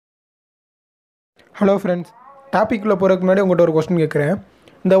Hello friends, டாப்பிக்குள்ளே போகிறதுக்கு முன்னாடி உங்கள்கிட்ட ஒரு கொஸ்டின் கேட்குறேன்.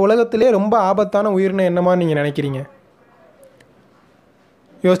 இந்த உலகத்திலே ரொம்ப ஆபத்தான உயிரினம் என்னமா நீங்கள் நினைக்கிறீங்க?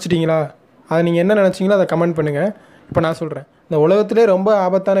 யோசிச்சிட்டிங்களா? அதை நீங்கள் என்ன நினச்சிங்களோ அதை கமெண்ட் பண்ணுங்கள். இப்போ நான் சொல்கிறேன். இந்த உலகத்திலே ரொம்ப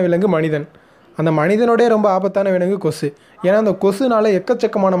ஆபத்தான விலங்கு மனிதன். அந்த மனிதனோடய ரொம்ப ஆபத்தான விலங்கு கொசு. ஏன்னா அந்த கொசுனால்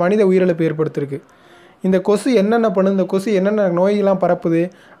எக்கச்சக்கமான மனித உயிரிழப்பு ஏற்படுத்திருக்கு. இந்த கொசு என்னென்ன பண்ணுது, இந்த கொசு என்னென்ன நோயெல்லாம் பரப்புது,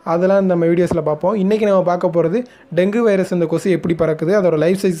 அதெல்லாம் நம்ம வீடியோஸில் பார்ப்போம். இன்றைக்கி நம்ம பார்க்க போகிறது டெங்கு வைரஸ். இந்த கொசு எப்படி பறக்குது, அதோட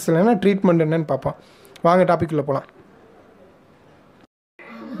லைஃப் சைஸஸ் என்னென்ன, ட்ரீட்மெண்ட் என்னென்னு பார்ப்போம். வாங்க டாப்பிக்குள்ளே போகலாம்.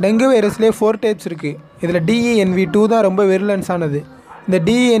 டெங்கு வைரஸ்லேயே 4 டைப்ஸ் இருக்குது. இதில் DENV2 தான் ரொம்ப வெரிலன்ஸ் ஆனது. இந்த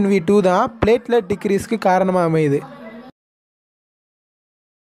DENV2 தான் பிளேட்லெட் டிக்ரீஸ்க்கு காரணமாக அமையுது.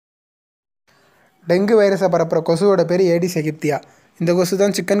 டெங்கு வைரஸை பரப்புகிற கொசுவோட பேர் ஏடிஸ் எகிப்தியா. இந்த கொசு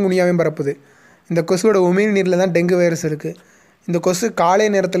தான் சிக்கன் குனியாவையும் பரப்புது. இந்த கொசுவோட உமிழ் நீரில் தான் டெங்கு வைரஸ் இருக்குது. இந்த கொசு காலை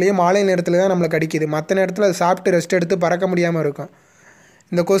நேரத்துலேயும் மாலை நேரத்தில் தான் நம்மளை கடிக்குது. மற்ற நேரத்தில் அது சாப்பிட்டு ரெஸ்ட் எடுத்து பறக்க முடியாமல் இருக்கும்.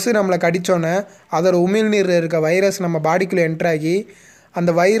 இந்த கொசு நம்மளை கடித்தோன்னே அதோட உமிழ்நீரில் இருக்க வைரஸ் நம்ம பாடிக்குள்ளே என்ட்ராகி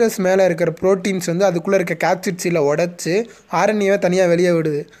அந்த வைரஸ் மேலே இருக்கிற ப்ரோட்டீன்ஸ் அதுக்குள்ளே இருக்க கேப்சிட்ஸில் உடச்சி ஆர்என்ஏவை தனியாக வெளியே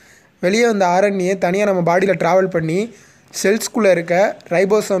விடுது. வெளியே வந்த ஆர்என்ஏ தனியாக நம்ம பாடியில் ட்ராவல் பண்ணி செல்ஸ்குள்ளே இருக்க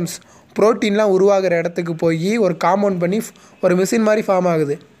ரைபோசோம்ஸ் ப்ரோட்டீன்லாம் உருவாகிற இடத்துக்கு போய் ஒரு காம்பவுண்ட் பண்ணி ஒரு மிஷின் மாதிரி ஃபார்ம்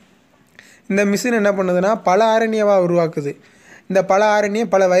ஆகுது. இந்த மிஷின் என்ன பண்ணுதுன்னா பல ஆர்என்ஏவாக உருவாக்குது. இந்த பல ஆர்என்ஏ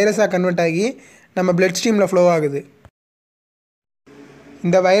பல வைரஸாக கன்வெர்ட் ஆகி நம்ம பிளட் ஸ்ட்ரீமில் ஃப்ளோ ஆகுது.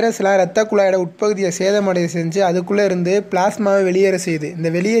 இந்த வைரஸில் இரத்த குழாயோட உட்பகுதியை சேதமடைய செஞ்சு அதுக்குள்ளே இருந்து பிளாஸ்மாவை வெளியேற செய்யுது. இந்த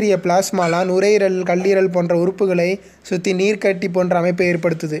வெளியேறிய பிளாஸ்மாலாம் நுரையீரல், கல்லீரல் போன்ற உறுப்புகளை சுற்றி நீர்க்கட்டி போன்ற அமைப்பை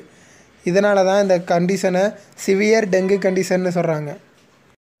ஏற்படுத்துது. இதனால தான் இந்த கண்டிஷனை சிவியர் டெங்கு கண்டிஷன்னு சொல்கிறாங்க.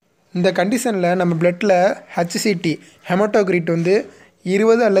 இந்த கண்டிஷனில் நம்ம பிளட்டில் HCT ஹெமட்டோக்ரிட்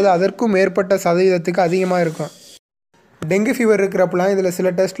 20 அல்லது அதற்கும் மேற்பட்ட சதவீதத்துக்கு அதிகமாக இருக்கும். டெங்கு ஃபீவர் இருக்கிறப்பலாம் இதில் சில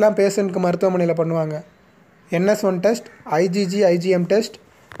டெஸ்ட்லாம் பேஷண்ட்டுக்கு மருத்துவமனையில் பண்ணுவாங்க. NS1 test, IgM test,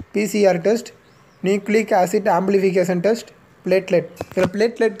 PCR test, nucleic acid amplification test, platelet. இதில்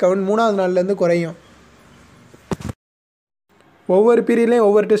பிளேட்லெட் கவுண்ட் 3ஆவது நாள்லேருந்து குறையும். ஒவ்வொரு பீரியட்லேயும்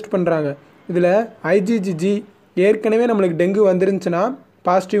ஒவ்வொரு டெஸ்ட் பண்ணுறாங்க. இதில் IgG ஏற்கனவே நம்மளுக்கு டெங்கு வந்துருந்துச்சுன்னா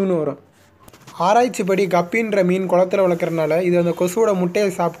பாசிட்டிவ்னு வரும். ஆராய்ச்சிப்படி கப்பின்ற மீன் குளத்தில் வளர்க்குறதுனால இது அந்த கொசுவோட முட்டையை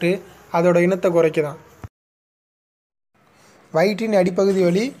சாப்பிட்டு அதோட இனத்தை குறைக்குதான். வயிற்றின் அடிப்பகுதி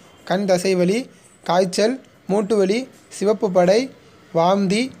வலி, கண் தசை வலி, காய்ச்சல், மூட்டு வலி, சிவப்பு படை,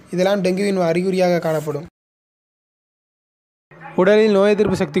 வாந்தி இதெல்லாம் டெங்குவின் அறிகுறியாக காணப்படும். உடலில் நோய்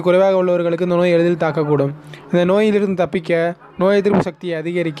எதிர்ப்பு சக்தி குறைவாக உள்ளவர்களுக்கு இந்த நோய் எளிதில் தாக்கக்கூடும். இந்த நோயிலிருந்து தப்பிக்க, நோய் எதிர்ப்பு சக்தியை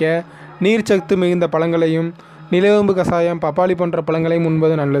அதிகரிக்க நீர்ச்சத்து மிகுந்த பழங்களையும் நிலவேம்பு கசாயம், பப்பாளி போன்ற பழங்களையும்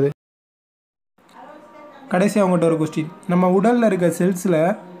உண்பது நல்லது. கடைசி அவங்ககிட்ட ஒரு கொஸ்டின். நம்ம உடலில் இருக்க செல்ஸில்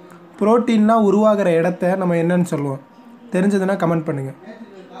புரோட்டீன்லாம் உருவாகிற இடத்த நம்ம என்னன்னு சொல்லுவோம்? தெரிஞ்சதுன்னா கமெண்ட் பண்ணுங்கள்.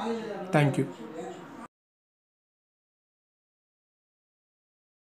 தேங்க்யூ.